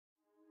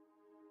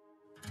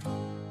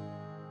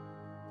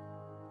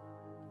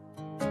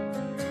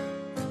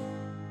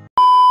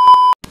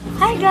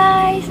Hi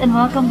guys! And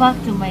welcome back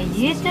to my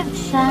YouTube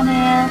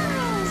channel.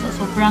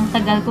 So, sobrang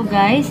tagal ko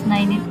guys na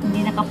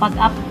hindi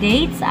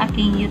nakapag-update sa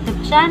aking YouTube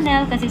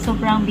channel kasi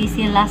sobrang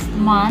busy last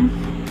month.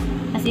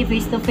 Kasi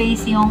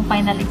face-to-face yung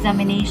final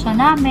examination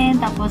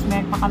namin. Tapos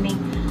meron pa kaming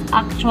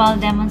actual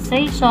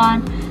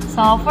demonstration.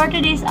 So, for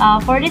this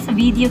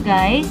video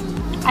guys,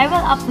 I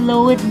will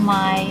upload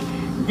my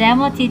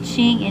demo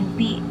teaching in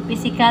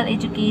physical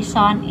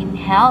education in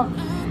health.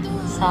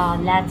 So,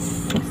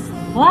 let's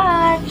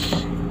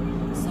watch!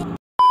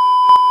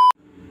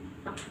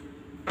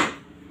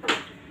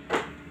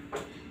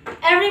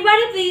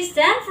 Everybody please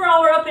stand for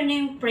our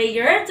opening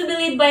prayer to be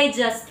led by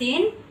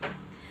Justin.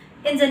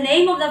 In the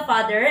name of the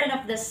Father, and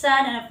of the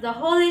Son, and of the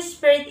Holy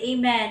Spirit,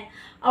 Amen.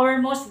 Our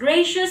most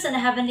gracious and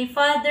Heavenly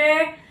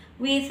Father,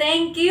 we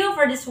thank you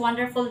for this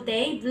wonderful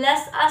day.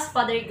 Bless us,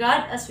 Father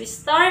God, as we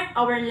start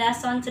our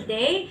lesson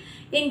today.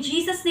 In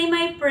Jesus' name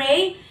I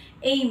pray,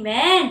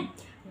 Amen.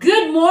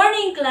 Good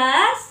morning,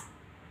 class.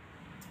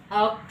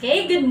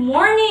 Okay, good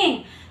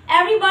morning.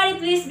 Everybody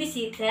please be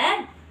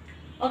seated.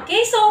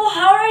 Okay, so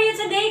how are you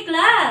today,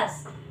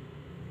 class?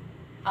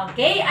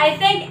 Okay, I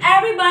think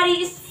everybody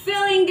is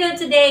feeling good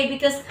today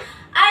because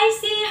I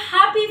see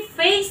happy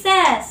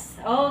faces.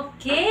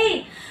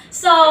 Okay,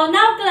 so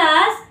now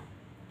class,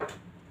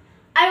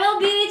 I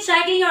will be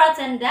checking your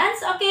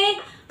attendance.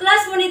 Okay,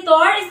 class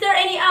monitor, is there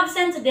any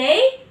absent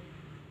today?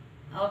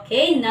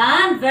 Okay,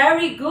 none.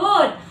 Very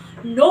good.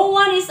 No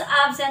one is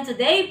absent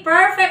today.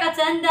 Perfect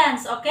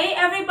attendance. Okay,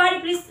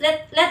 everybody please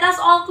let us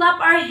all clap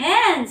our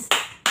hands.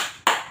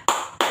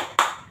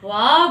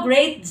 Wow,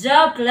 great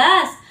job,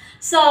 class.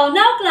 So,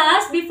 now,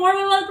 class, before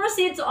we will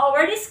proceed to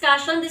our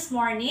discussion this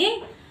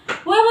morning,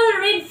 we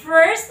will read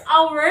first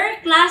our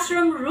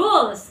classroom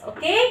rules,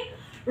 okay?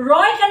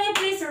 Roy, can you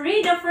please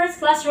read the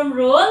first classroom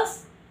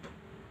rules?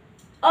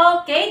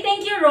 Okay,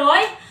 thank you,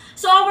 Roy.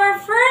 So,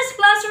 our first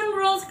classroom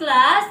rules,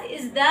 class,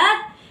 is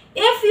that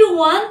if you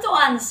want to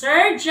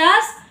answer,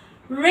 just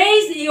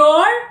raise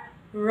your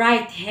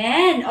right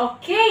hand,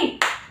 okay?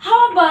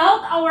 How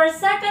about our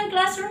second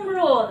classroom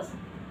rules?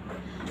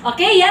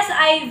 Okay, yes,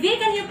 Ivy,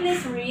 can you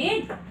please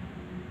read?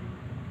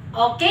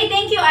 Okay,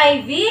 thank you,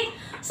 Ivy.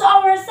 So,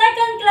 our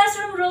second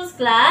classroom rules,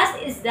 class,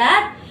 is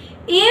that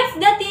if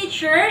the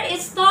teacher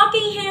is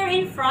talking here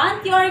in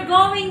front, you are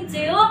going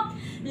to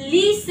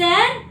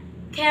listen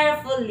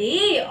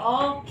carefully.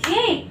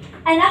 Okay,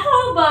 and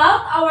how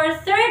about our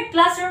third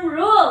classroom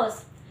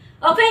rules?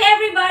 Okay,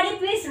 everybody,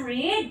 please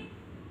read.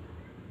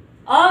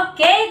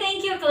 Okay,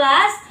 thank you,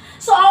 class.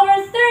 So,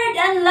 our third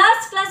and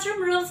last classroom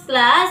rules,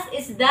 class,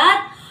 is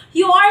that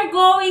you are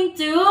going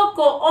to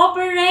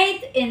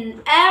cooperate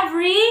in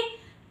every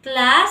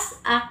class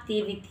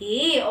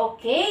activity.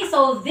 Okay,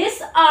 so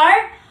these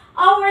are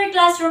our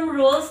classroom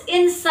rules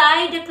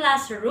inside the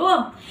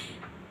classroom.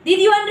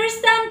 Did you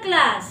understand,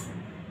 class?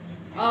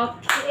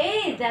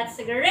 Okay, that's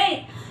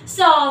great.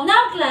 So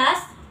now,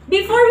 class,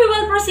 before we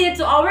will proceed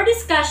to our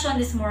discussion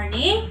this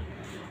morning,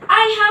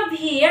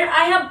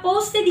 I have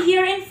posted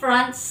here in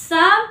front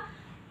some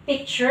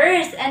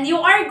pictures, and you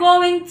are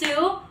going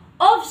to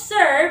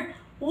observe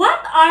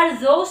what are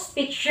those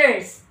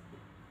pictures.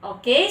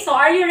 Okay, so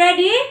are you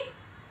ready?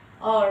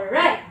 All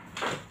right.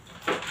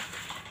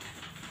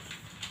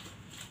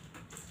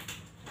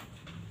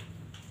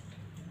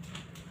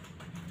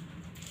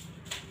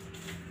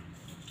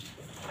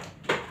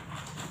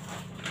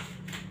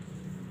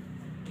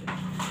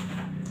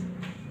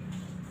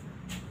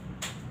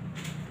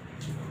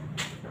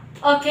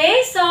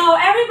 Okay, so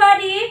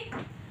everybody,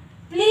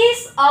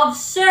 please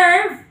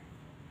observe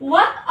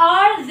what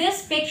are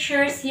these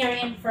pictures here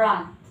in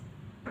front.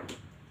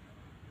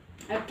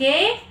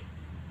 Okay?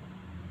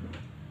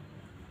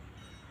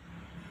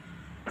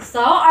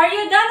 So, are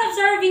you done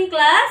observing,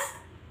 class?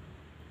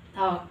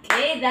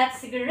 Okay,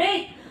 that's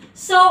great.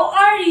 So,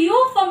 are you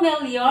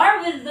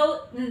familiar with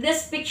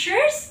these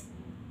pictures?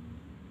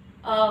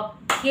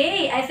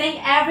 Okay, I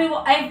think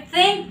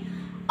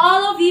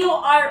all of you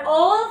are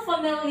all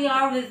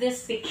familiar with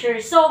this picture.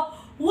 So,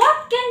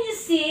 what can you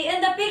see in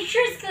the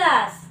pictures,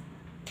 class?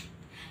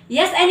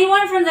 Yes,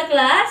 anyone from the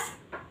class?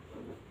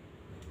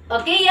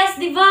 Okay, yes,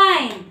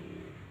 Divine.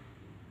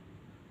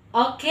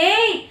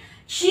 Okay,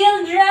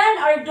 children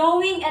are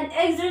doing an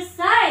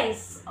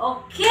exercise.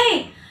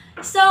 Okay,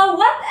 so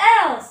what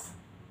else?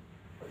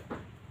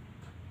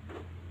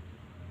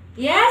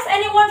 Yes,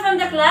 anyone from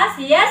the class?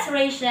 Yes,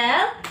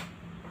 Rachel.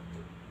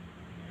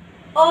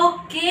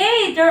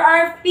 Okay, there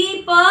are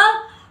people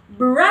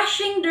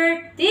brushing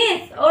their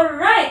teeth. All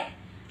right.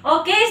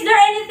 Okay, is there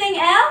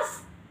anything else?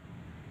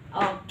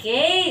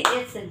 Okay,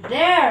 it's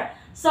there.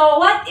 So,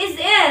 what is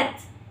it?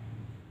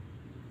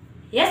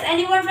 Yes,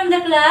 anyone from the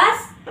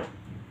class?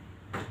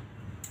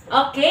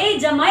 Okay,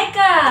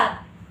 Jamaica.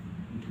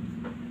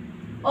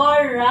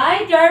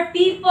 Alright, there are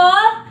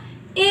people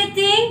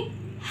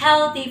eating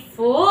healthy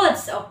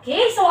foods.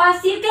 Okay, so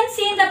as you can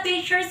see in the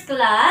pictures,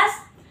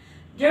 class,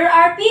 there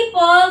are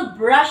people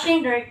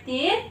brushing their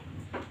teeth,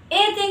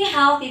 eating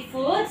healthy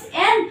foods,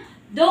 and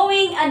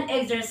doing an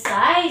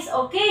exercise.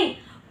 Okay,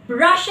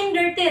 brushing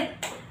their teeth.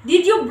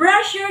 Did you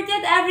brush your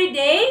teeth every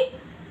day?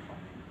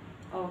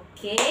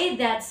 Okay,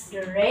 that's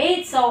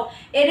great. So,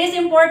 it is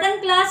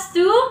important, class,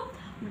 to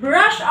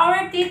brush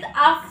our teeth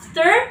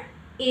after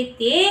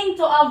eating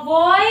to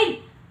avoid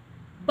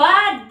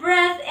bad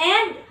breath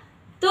and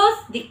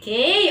tooth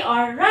decay.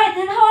 Alright,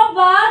 and how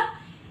about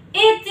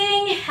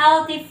eating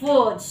healthy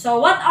foods? So,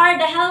 what are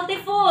the healthy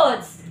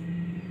foods?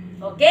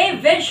 Okay,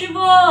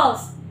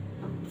 vegetables,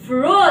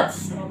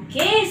 fruits.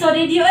 Okay, so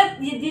did you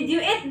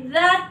eat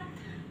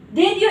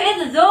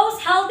those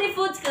healthy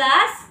foods,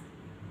 class?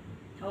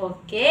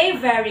 Okay,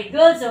 very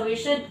good. So we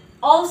should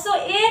also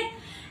eat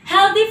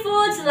healthy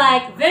foods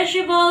like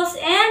vegetables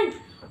and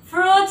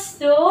fruits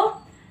to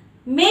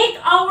make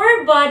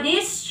our body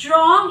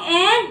strong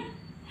and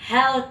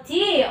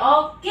healthy.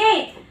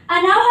 Okay,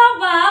 and now how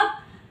about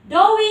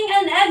doing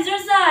an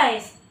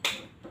exercise?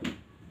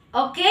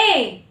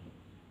 Okay,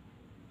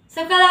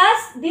 so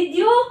class, did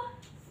you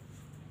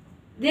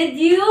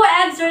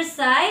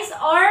exercise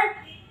or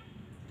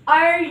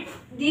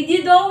did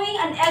you doing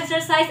an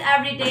exercise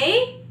every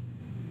day?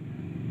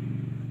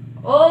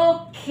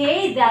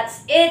 Okay,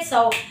 that's it.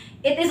 So,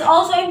 it is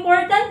also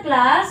important,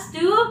 class,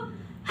 to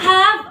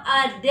have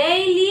a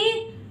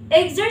daily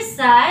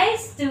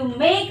exercise to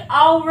make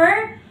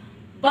our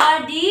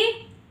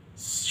body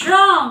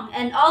strong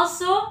and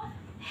also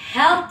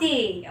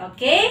healthy.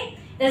 Okay?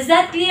 Is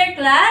that clear,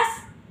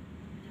 class?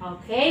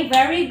 Okay,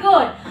 very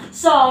good.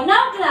 So,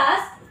 now,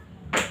 class,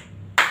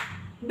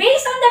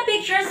 based on the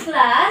pictures,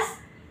 class,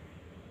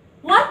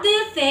 what do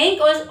you think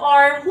or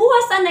who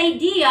has an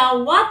idea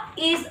what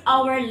is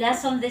our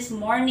lesson this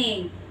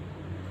morning?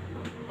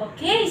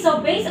 Okay,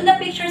 so based on the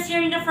pictures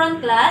here in the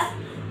front, class,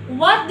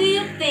 what do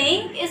you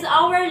think is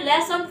our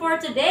lesson for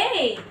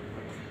today?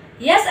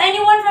 Yes,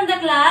 anyone from the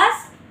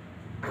class?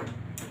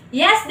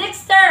 Yes,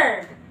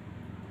 Dexter.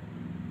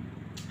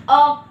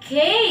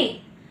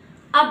 Okay,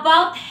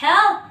 about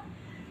health.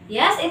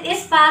 Yes, it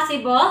is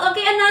possible.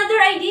 Okay,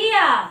 another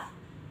idea.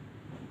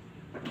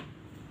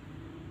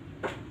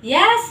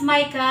 Yes,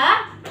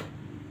 Micah?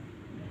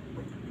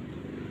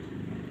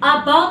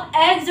 About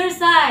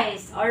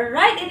exercise.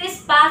 Alright, it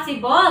is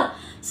possible.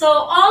 So,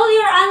 all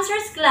your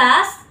answers,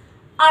 class,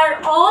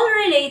 are all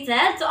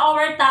related to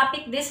our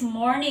topic this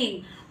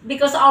morning.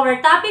 Because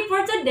our topic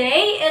for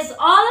today is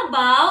all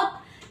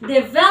about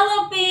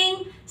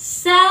developing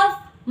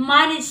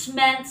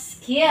self-management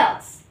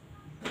skills.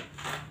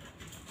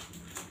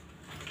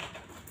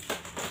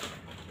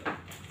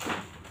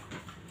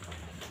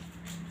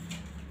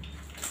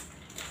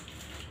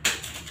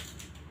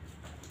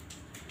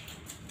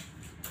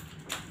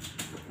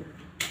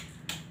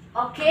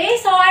 Okay,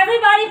 so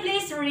everybody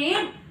please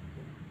read.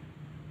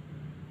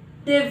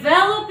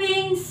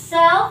 Developing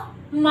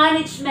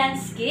self-management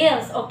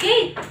skills.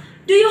 Okay,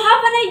 do you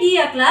have an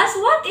idea, class?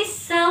 What is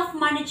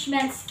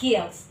self-management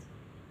skills?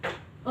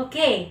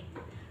 Okay,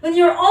 with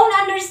your own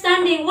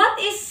understanding, what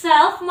is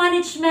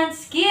self-management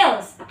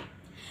skills?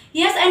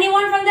 Yes,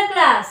 anyone from the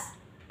class?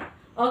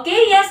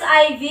 Okay, yes,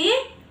 Ivy?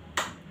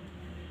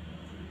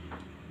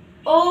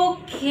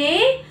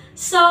 Okay,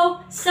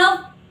 so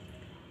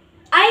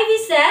Ivy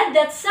said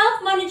that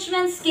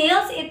self-management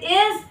skills, it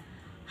is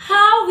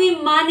how we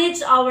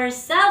manage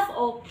ourselves.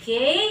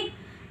 Okay,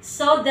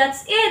 so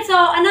that's it. So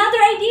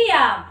another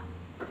idea.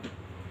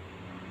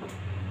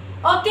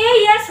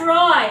 Okay, yes,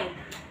 Roy.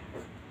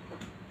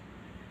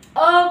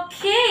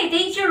 Okay,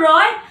 thank you,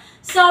 Roy.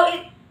 So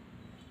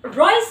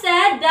Roy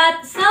said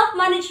that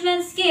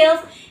self-management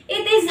skills,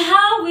 it is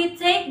how we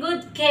take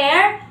good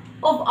care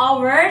of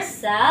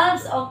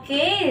ourselves.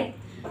 Okay,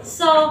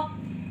 so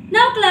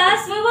now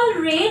class, we will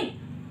read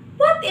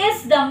what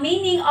is the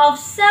meaning of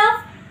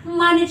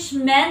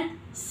self-management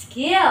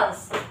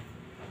skills.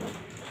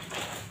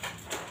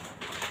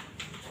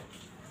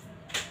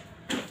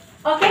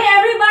 Okay,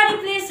 everybody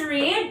please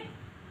read.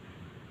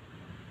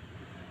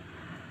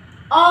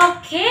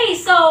 Okay,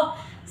 so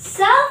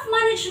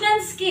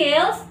self-management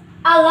skills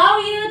allow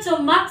you to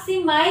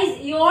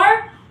maximize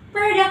your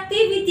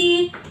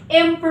productivity,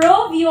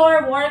 improve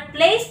your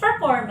workplace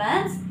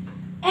performance,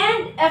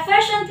 and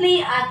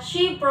efficiently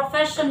achieve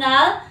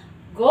professional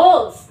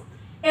goals.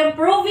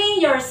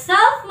 Improving your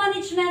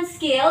self-management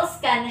skills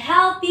can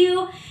help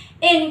you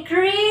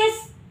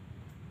increase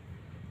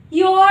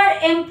your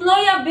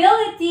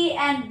employability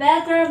and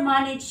better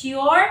manage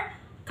your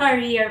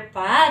career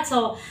path.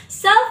 So,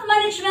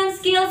 self-management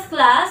skills,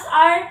 class,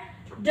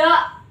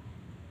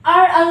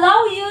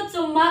 allow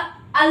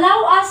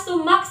us to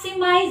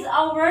maximize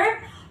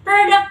our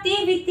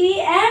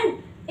productivity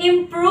and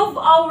improve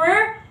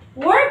our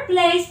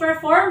workplace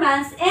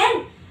performance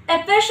and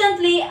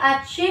efficiently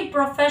achieve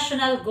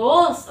professional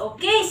goals.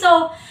 Okay,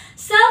 so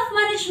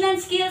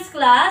self-management skills,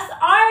 class,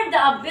 are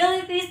the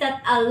abilities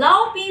that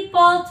allow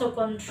people to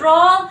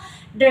control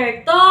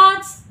their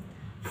thoughts,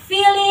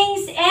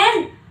 feelings,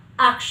 and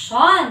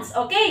actions.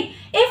 Okay,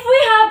 if we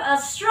have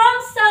a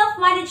strong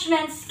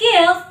self-management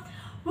skills,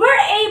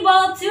 we're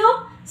able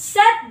to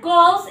set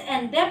goals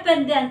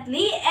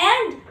independently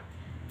and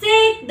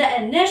take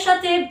the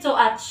initiative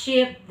to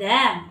achieve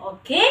them.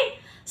 Okay?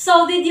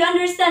 So, did you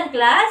understand,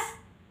 class?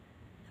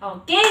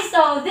 Okay,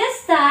 so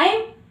this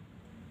time,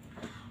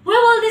 we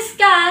will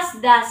discuss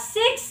the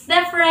 6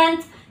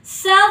 different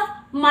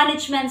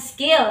self-management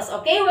skills.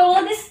 Okay, we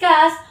will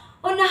discuss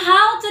on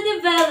how to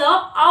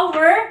develop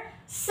our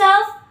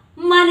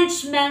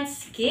self-management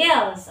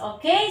skills.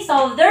 Okay,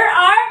 so there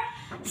are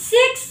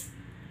 6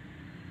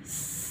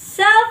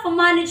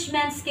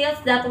 self-management skills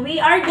that we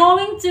are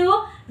going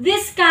to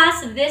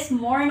discuss this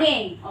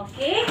morning.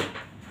 Okay?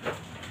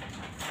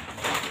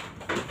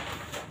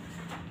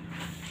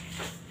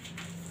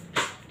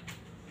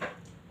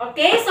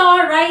 Okay, so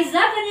Riza,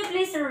 can you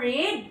please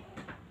read?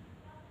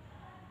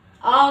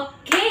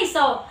 Okay,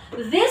 so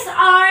these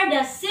are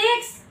the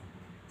 6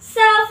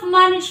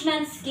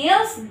 self-management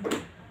skills: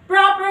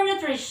 proper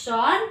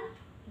nutrition,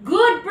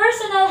 good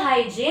personal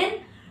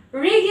hygiene,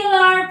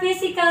 regular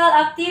physical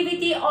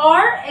activity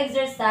or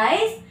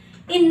exercise,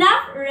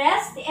 enough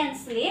rest and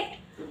sleep,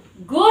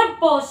 good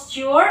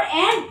posture,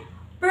 and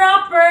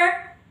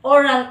proper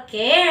oral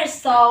care.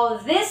 So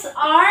these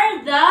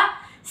are the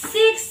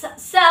 6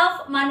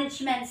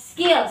 self-management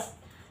skills.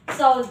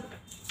 So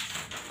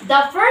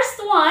the first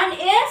one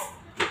is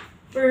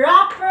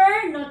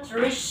proper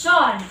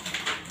nutrition.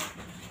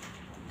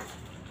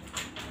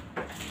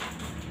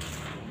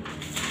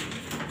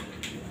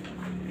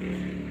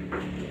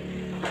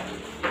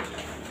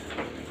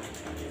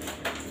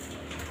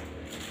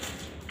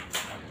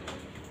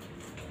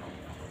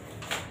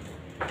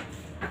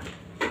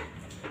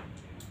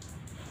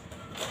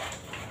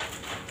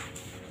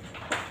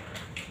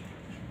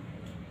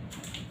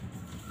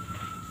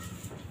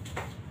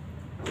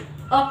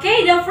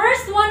 Okay, the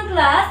first one,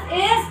 class,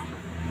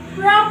 is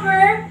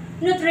proper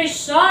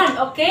nutrition.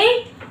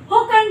 Okay?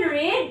 Who can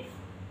read?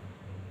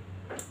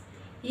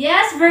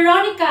 Yes,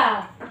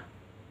 Veronica.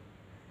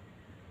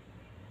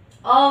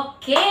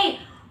 Okay.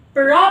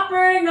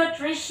 Proper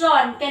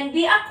nutrition can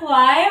be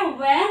acquired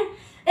when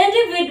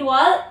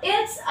individual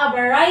eats a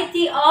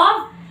variety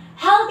of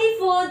healthy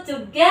food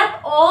to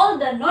get all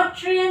the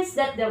nutrients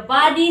that the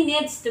body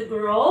needs to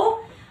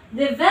grow,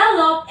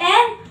 develop,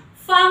 and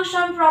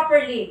function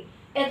properly.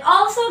 It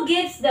also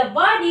gives the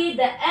body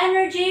the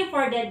energy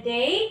for the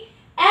day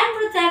and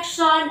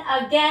protection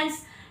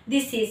against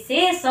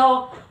diseases.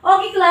 So,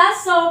 okay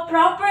class, so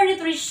proper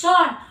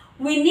nutrition.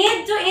 We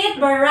need to eat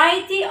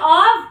variety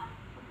of,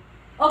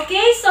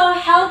 okay, so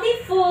healthy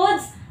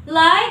foods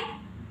like,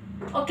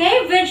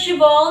 okay,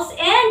 vegetables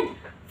and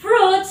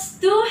fruits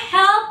to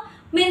help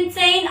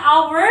maintain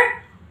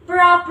our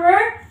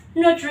proper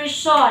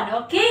nutrition.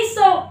 Okay,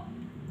 so,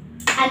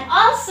 and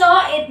also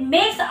it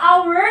makes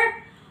our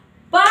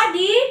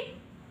body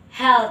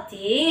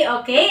healthy.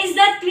 Okay, is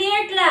that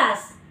clear,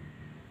 class?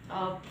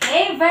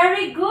 Okay,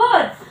 very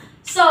good.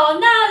 So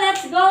now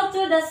let's go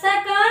to the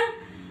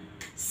second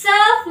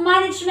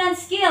self-management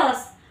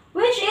skills,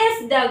 which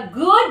is the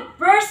good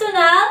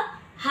personal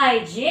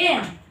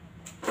hygiene.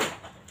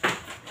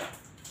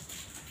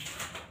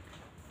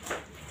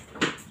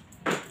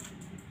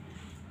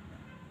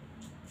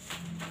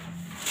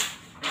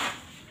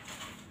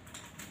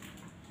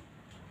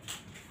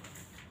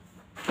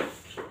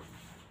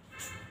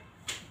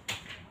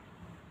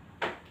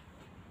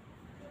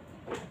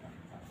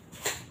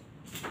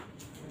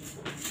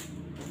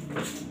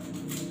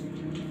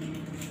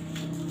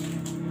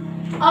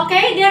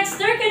 Okay,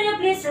 Dexter, can you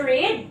please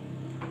read?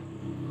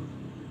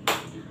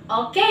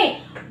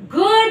 Okay,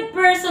 good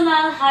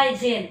personal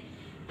hygiene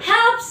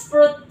helps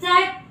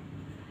protect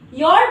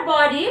your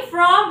body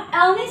from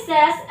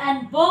illnesses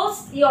and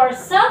boosts your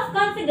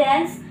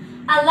self-confidence,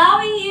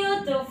 allowing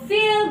you to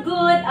feel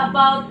good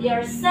about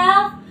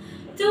yourself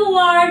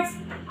towards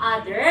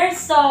others.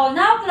 So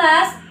now,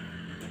 class,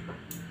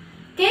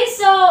 okay,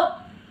 so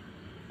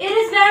it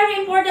is very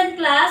important,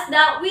 class,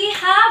 that we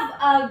have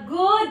a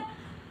good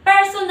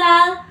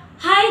personal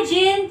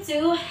hygiene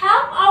to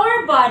help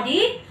our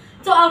body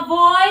to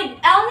avoid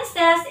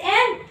illnesses,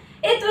 and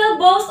it will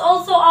boost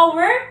also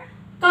our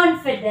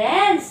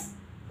confidence,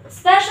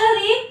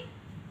 especially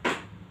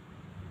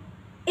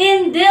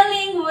in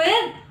dealing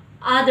with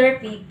other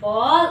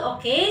people.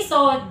 Okay,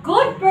 so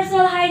good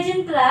personal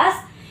hygiene,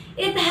 class,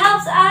 it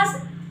helps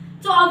us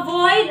to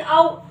avoid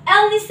our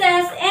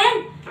illnesses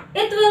and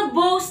it will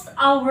boost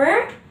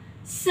our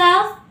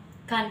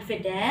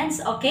self-confidence.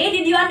 Okay,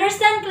 did you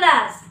understand,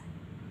 class?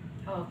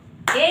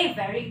 Okay,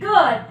 very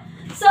good.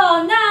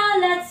 So now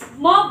let's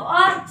move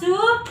on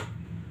to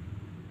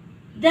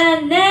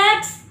the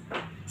next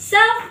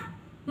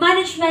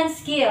self-management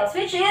skills,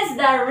 which is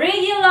the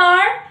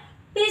regular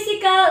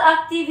physical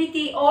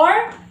activity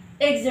or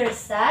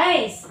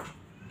exercise.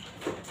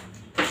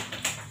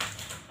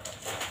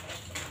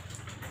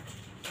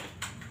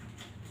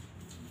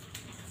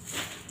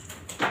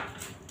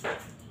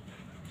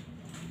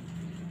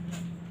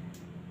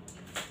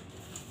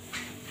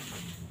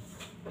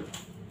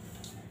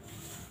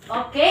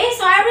 Okay,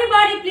 so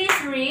everybody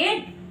please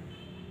read.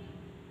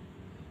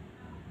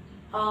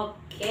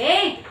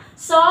 Okay,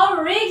 so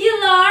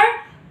regular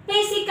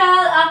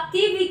physical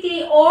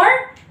activity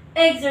or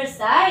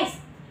exercise.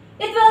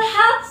 It will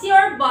help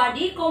your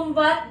body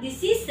combat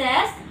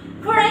diseases,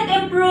 for it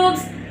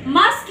improves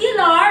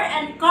muscular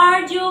and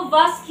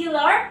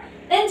cardiovascular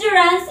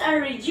endurance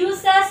and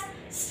reduces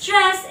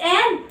stress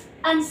and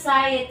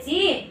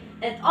anxiety.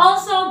 It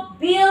also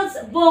builds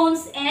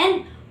bones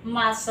and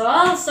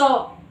muscle.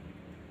 So,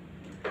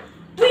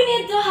 we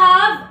need to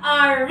have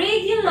a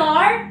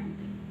regular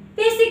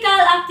physical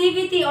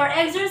activity or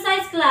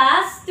exercise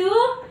class to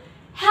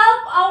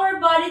help our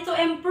body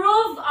to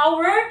improve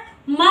our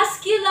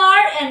muscular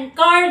and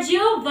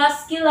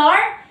cardiovascular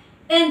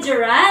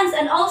endurance.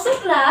 And also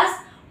class,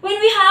 when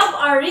we have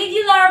a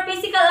regular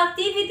physical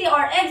activity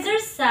or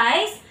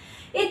exercise,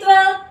 it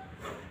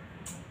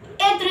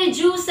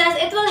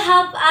will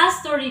help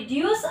us to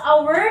reduce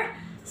our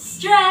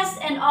stress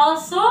and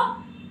also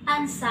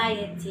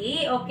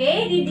anxiety.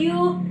 Okay, did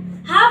you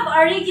have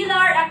a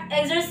regular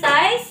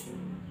exercise?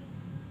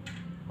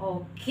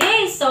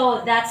 Okay,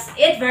 so that's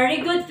it. Very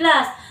good,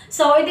 class.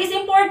 So it is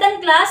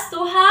important, class,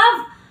 to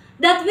have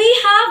that we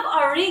have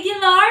a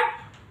regular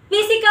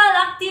physical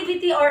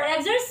activity or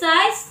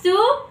exercise to,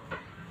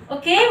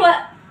 okay,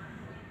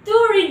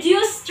 to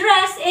reduce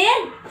stress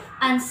and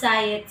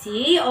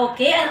anxiety.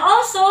 Okay, and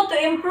also to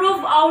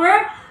improve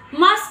our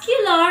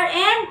muscular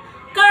and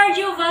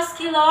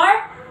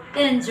cardiovascular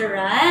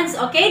endurance.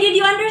 Okay, did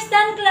you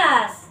understand,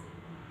 class?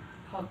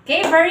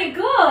 Okay, very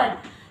good.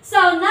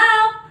 So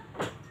now,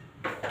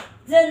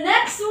 the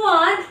next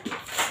one,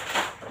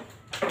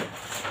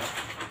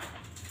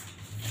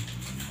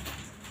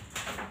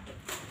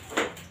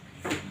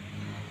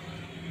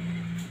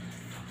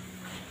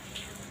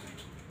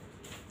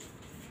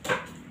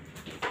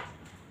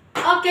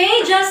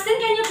 okay, Justin,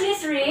 can you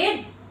please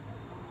read?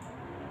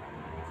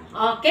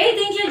 Okay,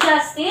 thank you,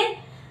 Justin.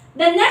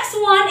 The next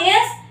one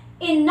is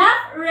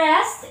enough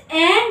rest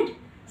and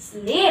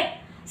sleep.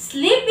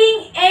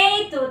 Sleeping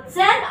 8 to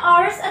 10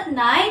 hours at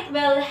night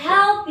will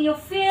help you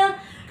feel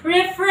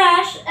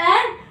refreshed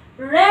and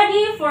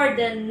ready for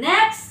the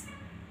next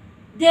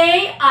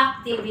day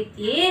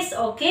activities.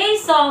 Okay,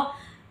 so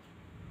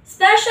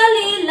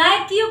especially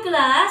like you,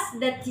 class,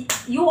 that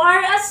you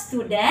are a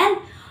student,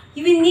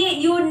 you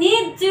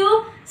need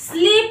to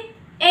sleep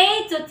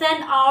 8 to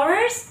 10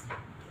 hours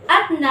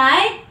at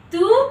night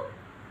to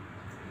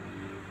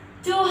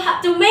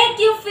make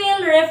you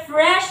feel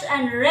refreshed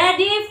and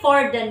ready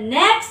for the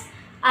next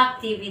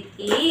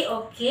activity.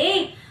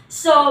 Okay,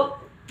 so,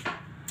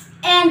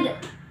 and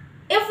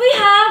if we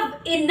have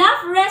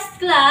enough rest,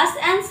 class,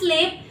 and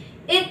sleep,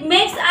 it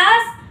makes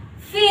us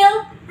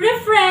feel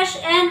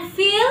refreshed and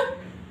feel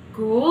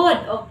good.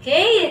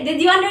 Okay,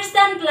 did you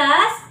understand,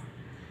 class?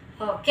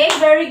 Okay,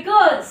 very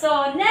good.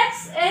 So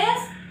next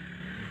is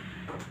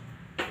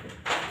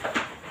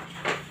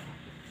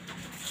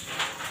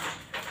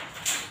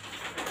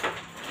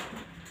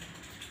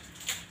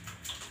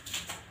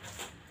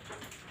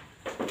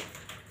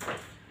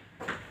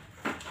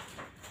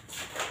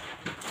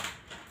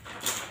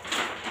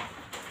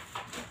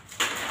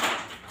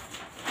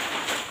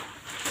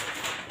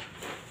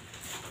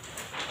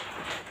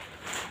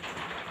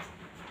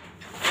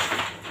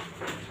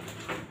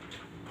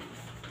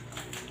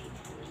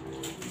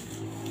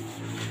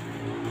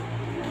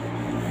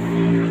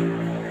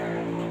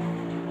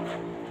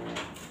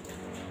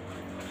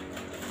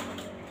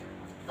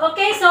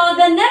okay, so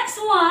the next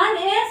one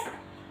is,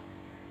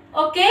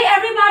 okay,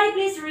 everybody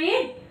please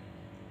read.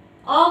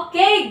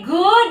 Okay,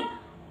 good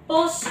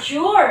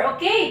posture.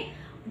 Okay,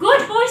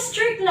 good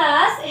posture,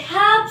 class,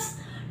 helps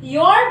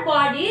your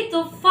body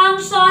to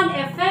function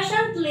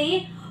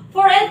efficiently,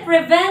 for it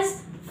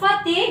prevents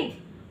fatigue,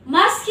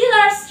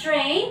 muscular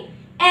strain,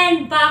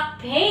 and back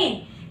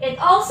pain. It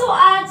also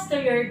adds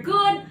to your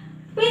good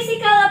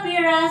physical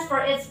appearance,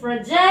 for it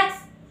projects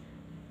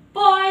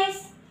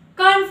poise,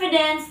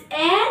 confidence,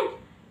 and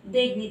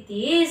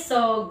dignity.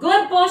 So,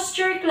 good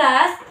posture,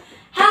 class,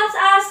 helps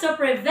us to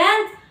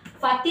prevent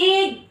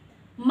fatigue,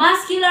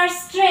 muscular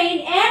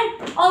strain,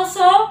 and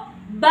also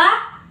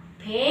back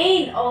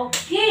pain.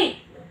 Okay.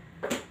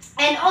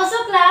 And also,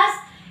 class,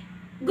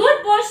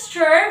 good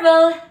posture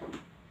will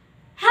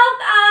help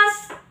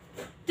us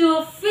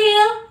to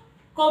feel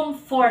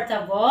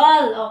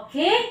comfortable.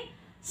 Okay.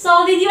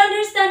 So, did you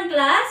understand,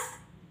 class?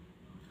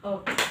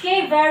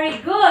 Okay, very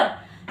good.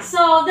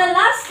 So, the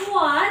last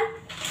one,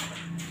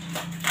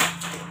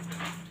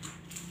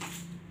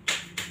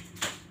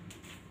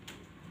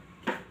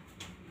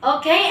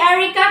 okay,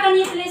 Erica, can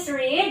you please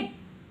read?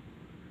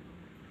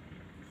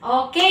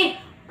 Okay,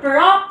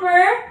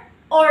 proper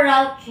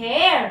oral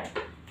care.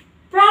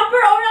 Proper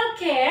oral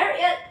care,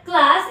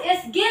 class,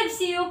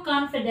 gives you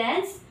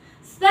confidence,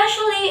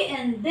 especially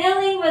in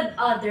dealing with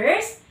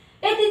others.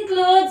 It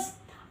includes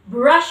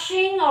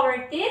brushing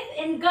our teeth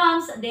and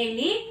gums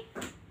daily,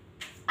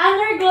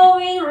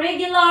 undergoing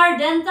regular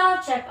dental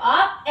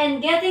checkup,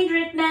 and getting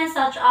treatments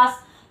such as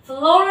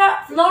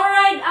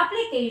fluoride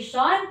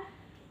application,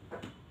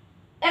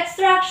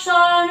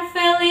 extraction,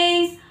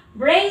 fillings,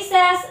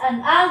 braces,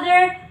 and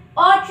other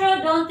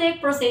orthodontic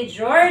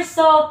procedures.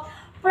 So,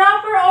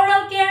 proper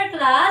oral care,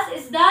 class,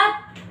 is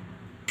that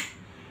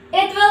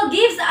it will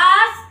gives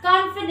us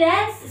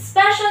confidence,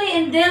 especially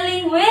in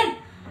dealing with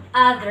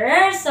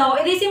others. So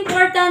it is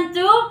important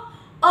to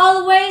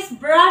always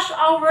brush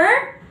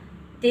our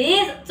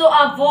teeth to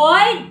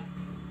avoid,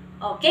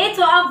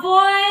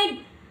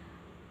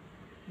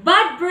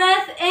 bad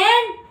breath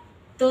and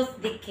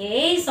tooth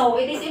decay. So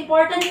it is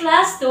important,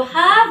 class, to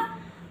have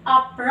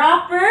a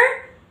proper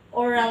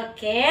oral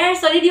care.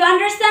 So did you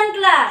understand,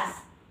 class?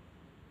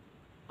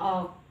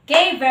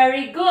 Okay,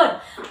 very good.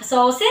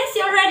 So since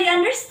you already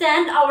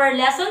understand our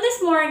lesson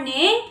this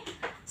morning,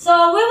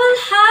 so we will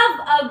have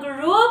a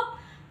group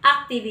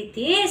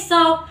activity.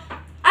 So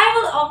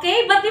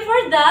but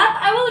before that,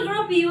 I will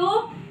group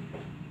you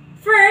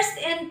first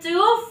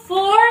into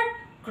 4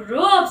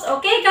 groups.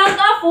 Okay, count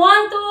off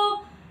 1, 2,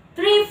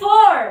 3,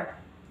 4.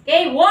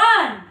 Okay,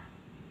 1,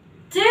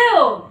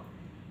 2,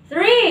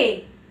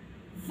 3,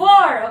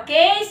 4.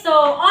 Okay, so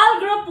all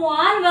group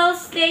 1 will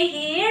stay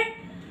here.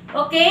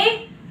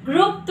 Okay,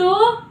 group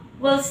 2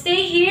 will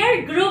stay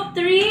here. Group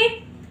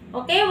 3,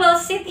 okay, will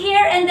sit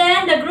here. And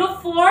then the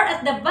group 4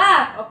 at the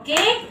back.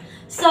 Okay,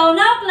 so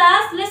now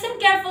class, listen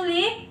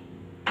carefully.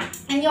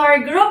 In your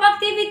group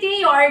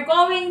activity, you are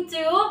going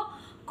to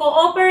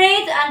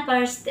cooperate and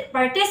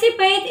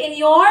participate in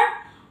your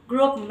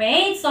group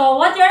mates. So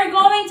what you are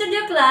going to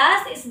do,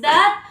 class, is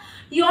that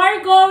you are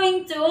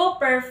going to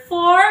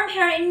perform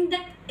here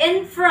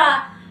in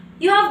front.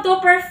 You have to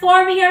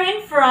perform here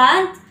in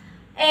front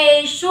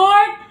a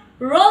short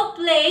role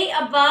play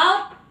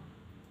about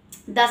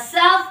the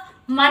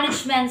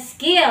self-management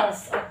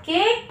skills.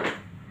 Okay?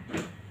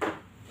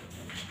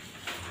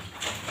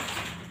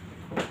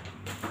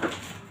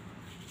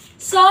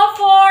 So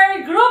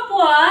for group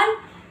 1,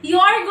 you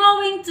are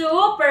going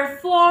to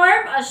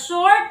perform a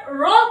short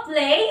role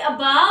play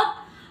about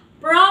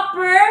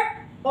proper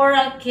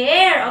oral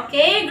care.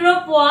 Okay,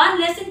 group 1,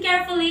 listen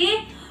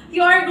carefully.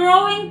 You are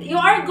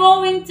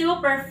going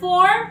to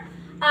perform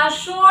a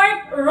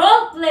short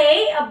role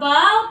play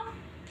about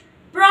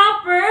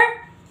proper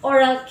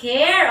oral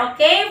care.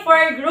 Okay,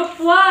 for group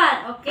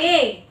 1.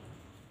 Okay.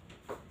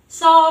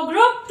 So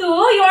group 2,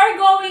 you are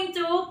going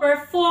to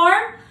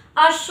perform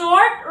a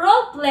short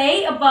role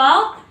play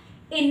about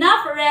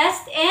enough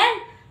rest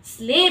and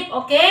sleep.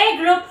 Okay,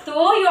 group 2,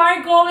 you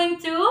are going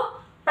to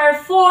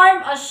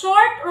perform a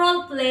short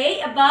role play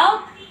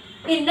about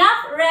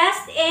enough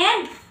rest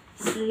and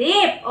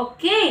sleep.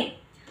 Okay,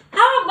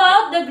 how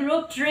about the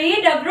group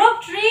 3? The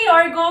group 3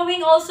 are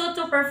going also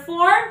to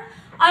perform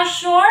a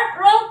short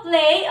role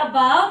play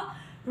about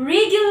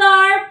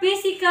regular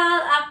physical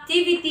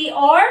activity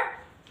or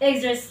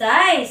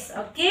exercise.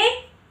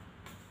 Okay,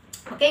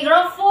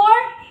 group 4.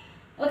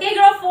 Okay,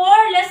 group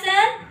 4,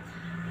 listen.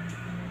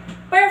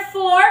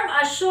 Perform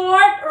a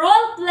short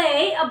role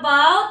play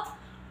about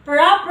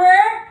proper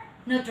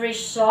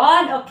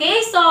nutrition.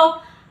 Okay, so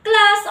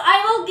class,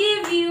 I will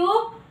give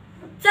you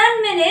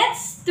 10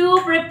 minutes to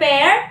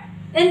prepare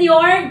in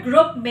your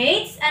group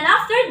mates, and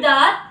after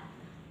that,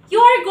 you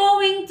are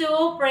going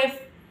to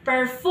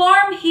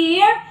perform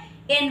here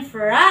in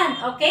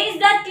front. Okay, is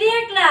that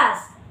clear,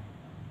 class?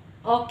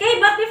 Okay,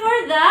 but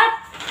before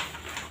that,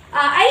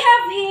 I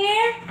have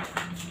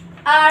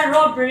here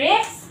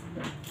rubrics.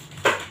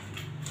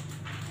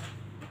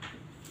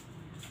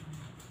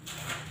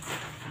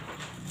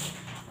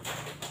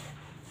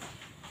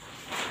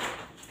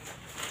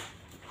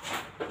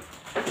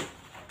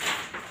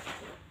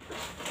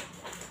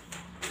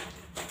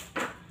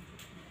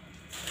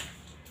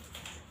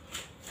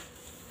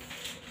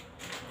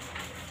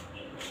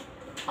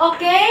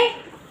 Okay,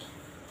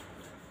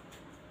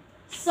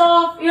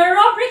 so your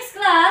rubrics,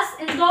 class,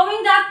 in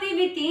doing the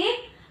activity,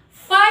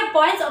 5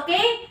 points.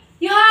 Okay,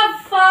 you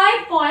have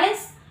 5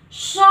 points.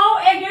 Show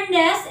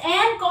eagerness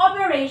and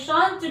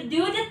cooperation to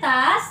do the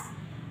task.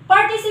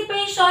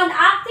 Participation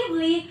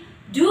actively,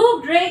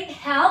 do great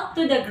help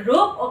to the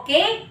group.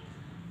 Okay,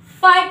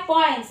 5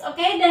 points.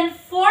 Okay, then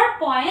 4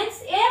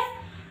 points if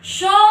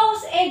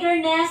shows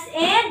eagerness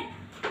and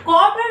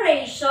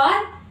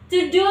cooperation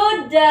to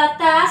do the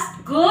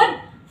task good,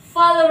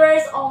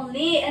 followers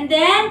only. And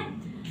then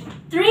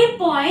 3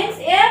 points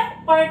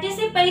if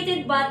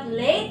participated but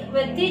late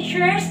with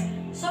teachers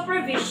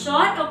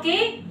supervision.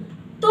 Okay,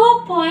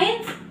 2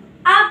 points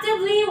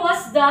actively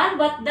was done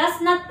but does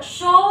not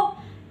show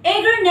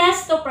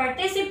eagerness to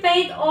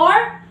participate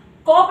or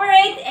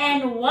cooperate,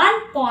 and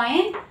 1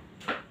 point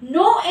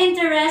no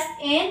interest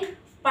in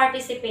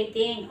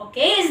participating.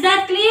 Okay, is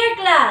that clear,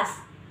 class?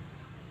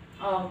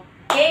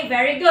 Okay,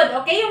 very good.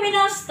 Okay, you may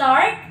now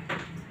start.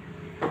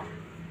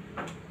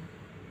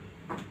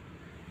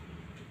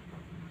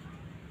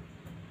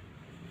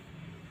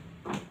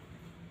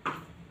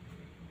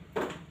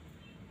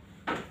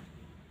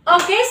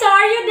 Okay, so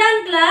are you done,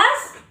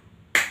 class?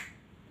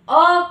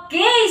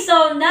 Okay,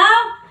 so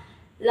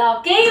now,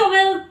 okay, you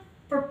will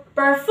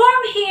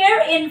perform here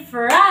in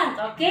front.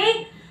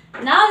 Okay,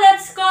 now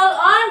let's call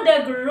on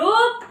the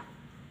group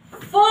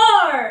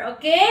 4.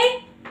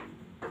 Okay,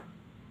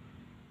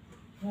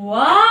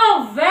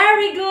 wow,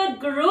 very good,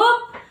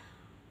 group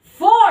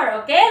 4.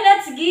 Okay,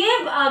 let's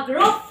give a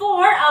group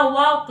 4 a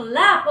wow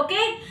clap.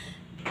 Okay,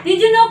 Did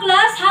you know,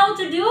 class, how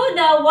to do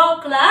the wow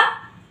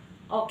clap?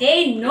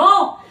 Okay,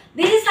 no.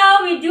 This is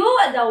how we do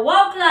the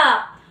wow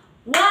clap.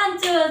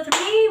 1, 2,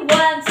 3,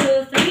 1,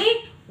 2,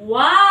 3.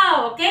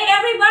 Wow. Okay,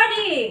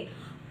 everybody.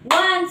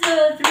 1,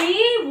 2,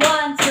 3,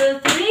 1, 2,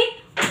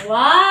 3.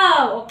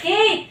 Wow.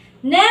 Okay.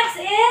 Next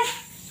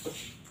is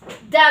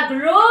the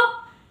group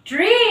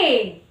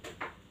 3.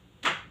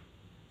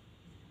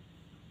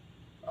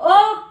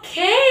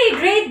 Okay,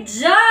 great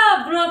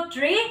job, group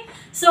 3.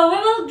 So we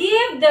will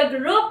give the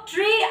group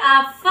 3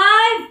 a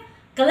 5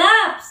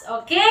 claps.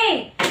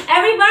 Okay,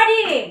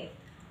 everybody.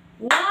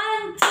 1,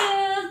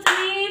 2,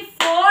 3,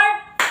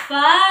 4,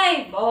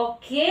 5.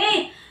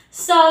 Okay,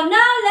 so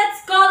now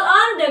let's call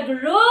on the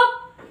group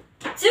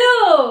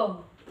 2.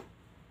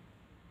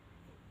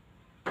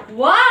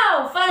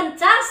 Wow,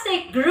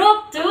 fantastic,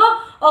 group 2.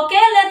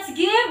 Okay, let's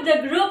give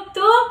the group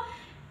 2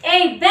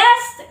 a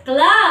best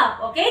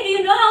clap. Okay, do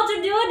you know how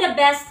to do the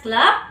best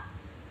clap?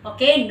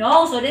 Okay,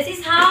 no. So this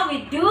is how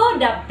we do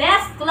the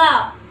best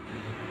clap.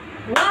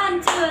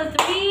 1, 2,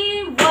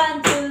 3,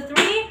 1, 2,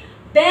 3.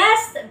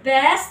 Best,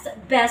 best,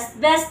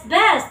 best, best,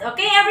 best.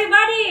 Okay,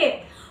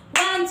 everybody.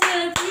 1,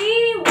 2,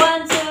 3,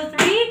 1, 2,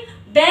 3.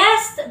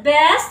 Best,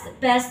 best,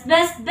 best,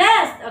 best,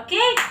 best.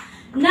 Okay,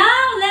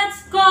 now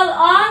let's call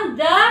on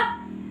the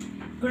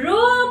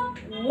group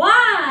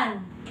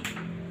 1.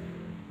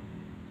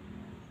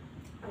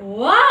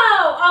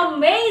 Wow,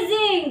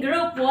 amazing,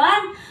 group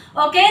 1.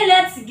 Okay,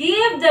 let's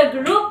give the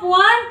group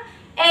 1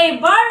 a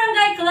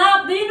barangay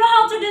clap. Do you know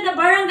how to do the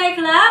barangay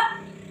clap?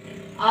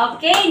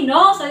 Okay,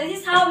 no. So this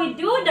is how we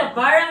do the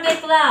barangay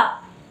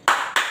clap.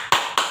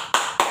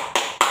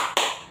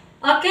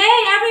 Okay,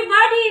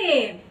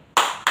 everybody.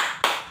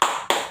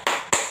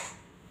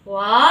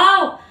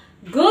 Wow,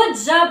 good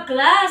job,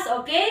 class.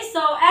 Okay,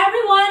 so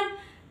everyone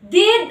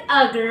did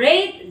a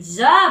great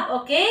job.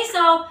 Okay,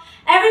 so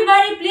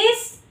everybody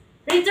please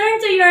return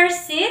to your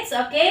seats.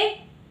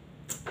 Okay,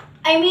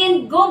 I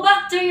mean go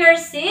back to your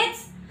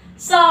seats.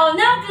 So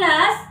now,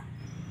 class.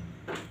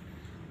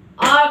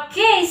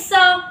 Okay,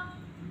 so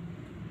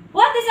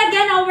what is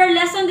again our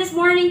lesson this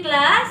morning,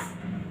 class?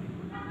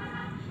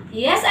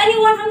 Yes,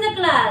 anyone from the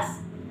class?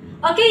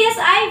 Okay, yes,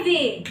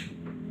 Ivy.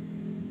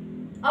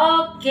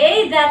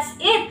 Okay, that's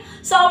it.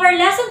 So our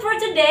lesson for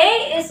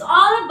today is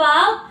all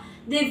about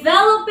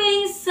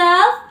developing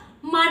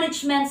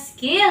self-management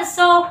skills.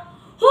 So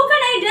who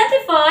can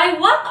identify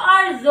what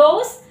are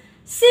those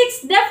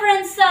 6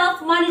 different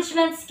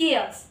self-management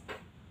skills?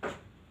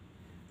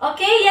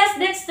 Okay, yes,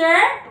 Dexter.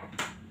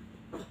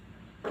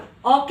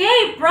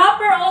 Okay,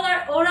 proper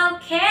oral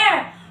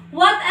care.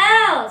 What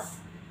else?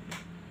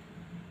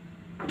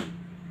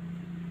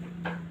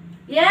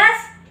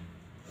 Yes?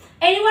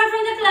 Anyone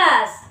from the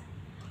class?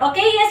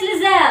 Okay, yes,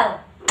 Lizelle.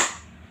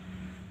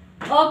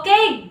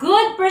 Okay,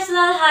 good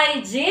personal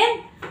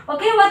hygiene.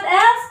 Okay, what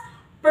else?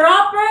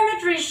 Proper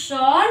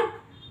nutrition,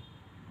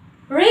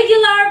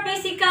 regular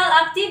physical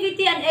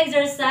activity and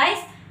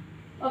exercise.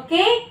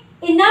 Okay,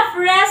 enough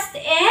rest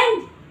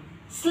and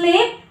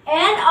sleep,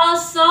 and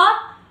also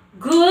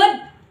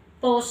good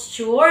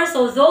posture.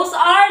 So those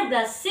are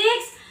the 6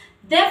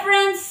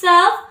 different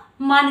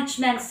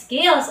self-management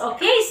skills.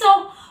 Okay,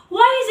 so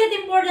why is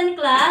it important,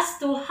 class,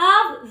 to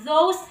have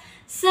those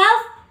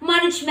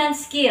self-management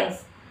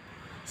skills?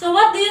 So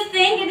what do you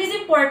think it is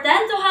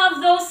important to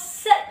have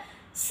those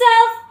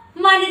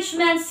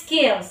self-management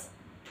skills?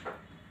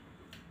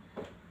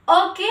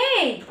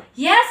 Okay,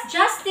 yes,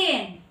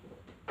 Justin.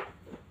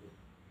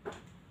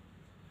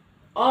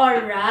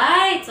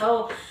 Alright,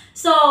 so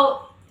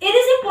it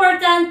is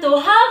important to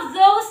have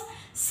those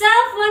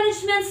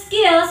self-management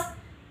skills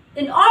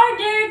in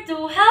order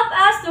to help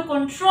us to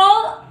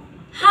control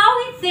how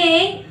we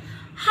think,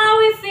 how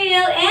we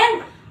feel,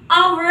 and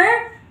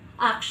our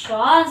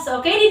actions.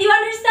 Okay, did you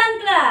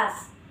understand,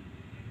 class?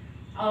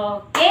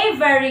 Okay,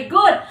 very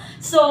good.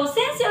 So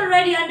since you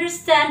already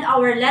understand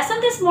our lesson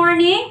this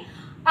morning,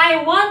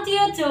 I want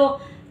you to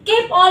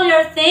keep all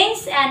your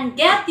things and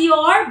get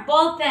your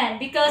ball pen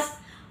because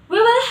we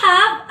will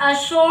have a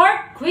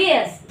short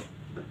quiz.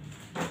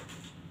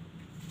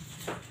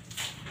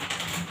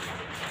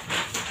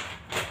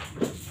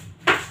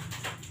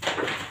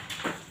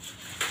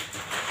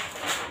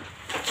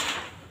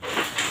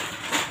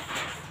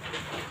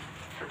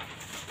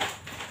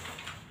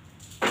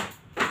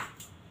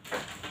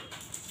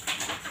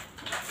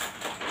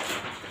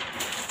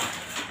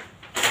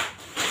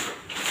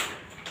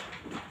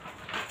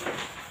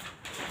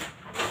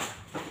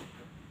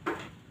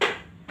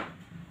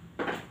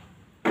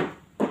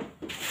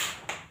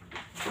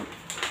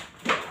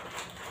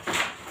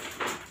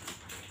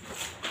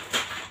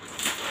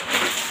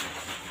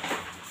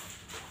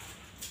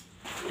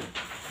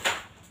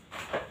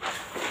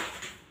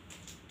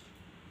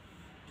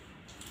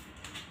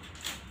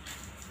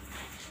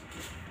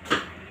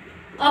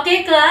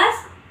 Okay,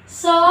 class.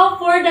 So,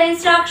 for the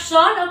instruction,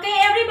 okay,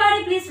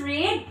 everybody please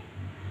read.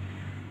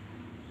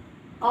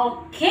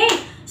 Okay,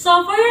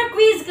 so for your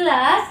quiz,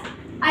 class,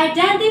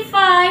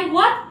 identify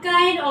what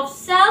kind of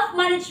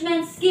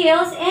self-management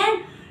skills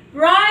and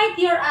write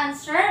your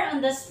answer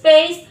on the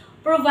space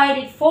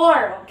provided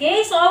for.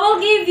 Okay, so I will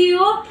give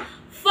you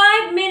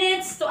 5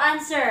 minutes to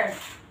answer.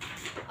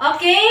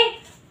 Okay?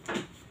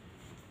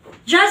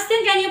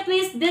 Justin, can you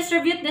please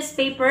distribute these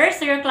papers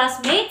to your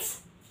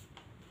classmates?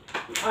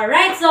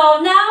 Alright,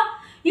 so now,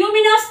 you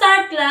may now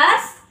start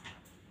class.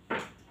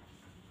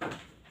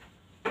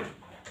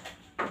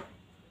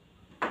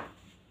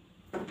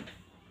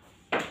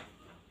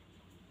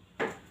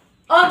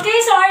 Okay,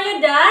 so are you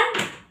done?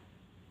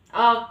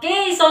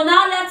 Okay, so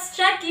now let's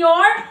check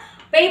your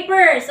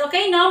papers.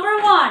 Okay,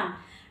 number 1.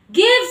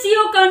 Gives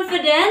you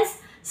confidence,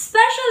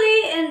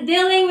 especially in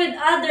dealing with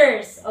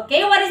others.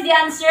 Okay, what is the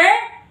answer?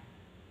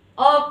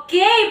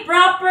 Okay,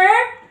 proper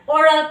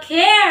oral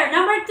care.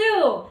 Number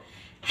 2.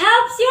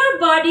 Helps your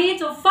body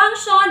to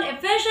function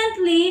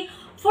efficiently,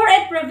 for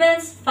it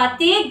prevents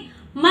fatigue,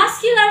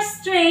 muscular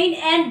strain,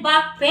 and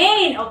back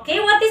pain. Okay,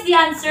 what is the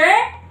answer?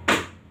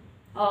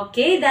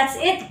 Okay, that's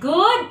it.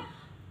 Good.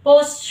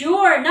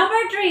 Posture.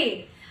 Number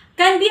 3.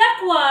 Can be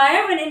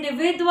acquired when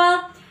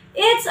individual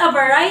eats a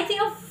variety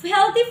of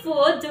healthy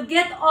food to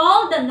get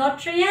all the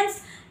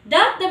nutrients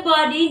that the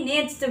body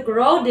needs to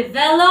grow,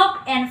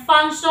 develop, and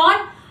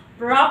function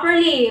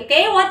properly.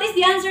 Okay, what is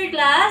the answer,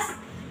 class?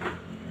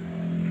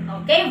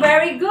 Okay,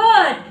 very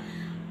good.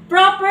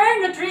 Proper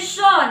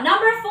nutrition.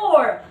 Number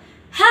 4.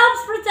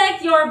 Helps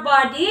protect your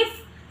body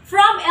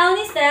from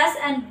illnesses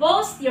and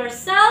boost your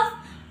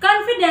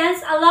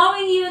self-confidence,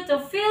 allowing you to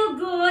feel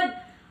good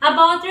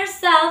about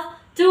yourself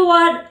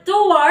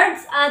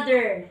towards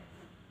others.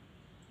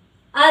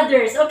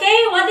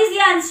 Okay, what is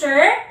the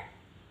answer?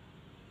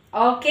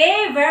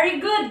 Okay, very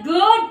good.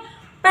 Good.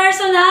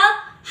 Personal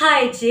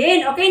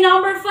hygiene. Okay,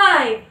 number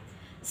 5.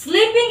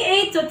 Sleeping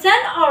 8 to 10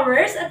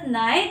 hours at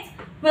night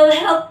will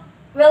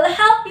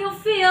help you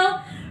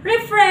feel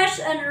refreshed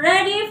and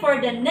ready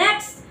for the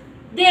next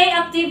day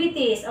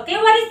activities. Okay,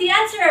 what is the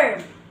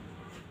answer?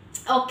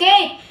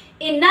 Okay,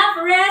 enough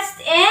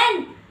rest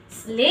and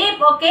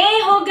sleep. Okay,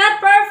 who got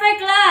perfect,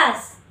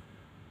 class?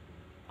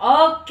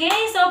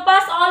 Okay, so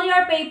pass all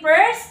your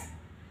papers.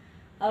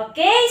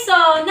 Okay,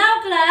 so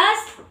now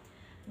class,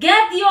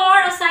 get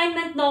your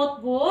assignment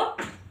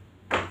notebook.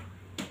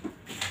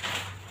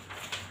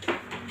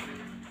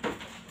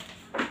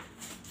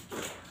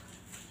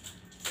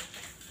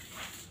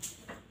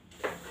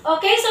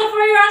 Okay, so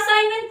for your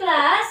assignment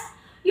class,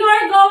 you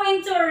are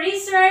going to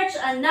research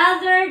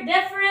another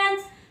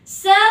different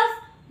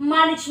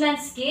self-management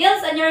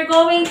skills, and you're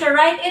going to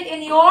write it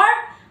in your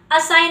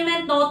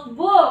assignment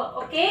notebook.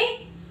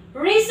 Okay?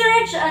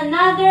 Research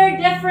another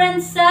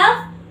different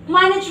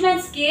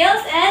self-management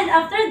skills, and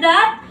after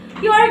that,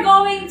 you are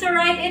going to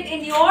write it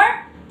in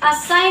your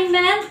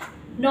assignment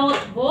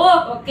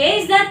notebook. Okay?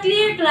 Is that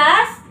clear,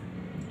 class?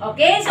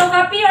 Okay, so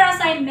copy your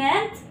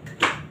assignment.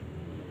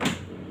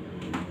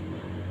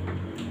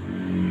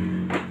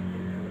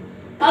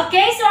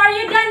 Okay, so are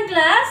you done,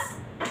 class?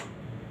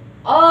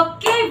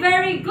 Okay,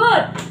 very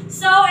good.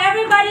 So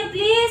everybody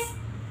please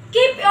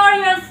keep all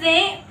your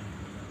things.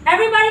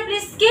 Everybody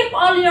please keep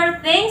all your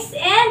things,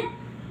 and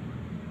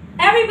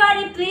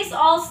everybody please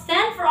all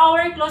stand for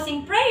our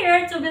closing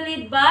prayer to be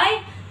led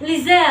by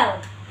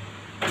Lizelle.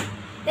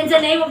 In the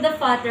name of the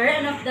Father,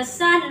 and of the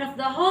Son, and of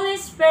the Holy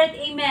Spirit,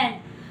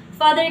 amen.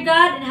 Father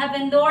God in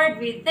heaven, Lord,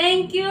 we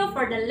thank you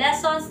for the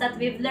lessons that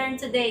we've learned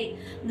today.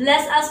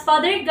 Bless us,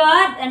 Father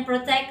God, and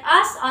protect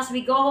us as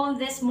we go home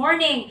this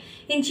morning.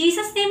 In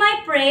Jesus' name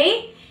I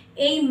pray,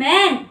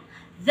 amen.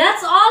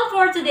 That's all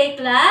for today,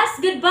 class.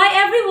 Goodbye,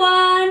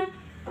 everyone.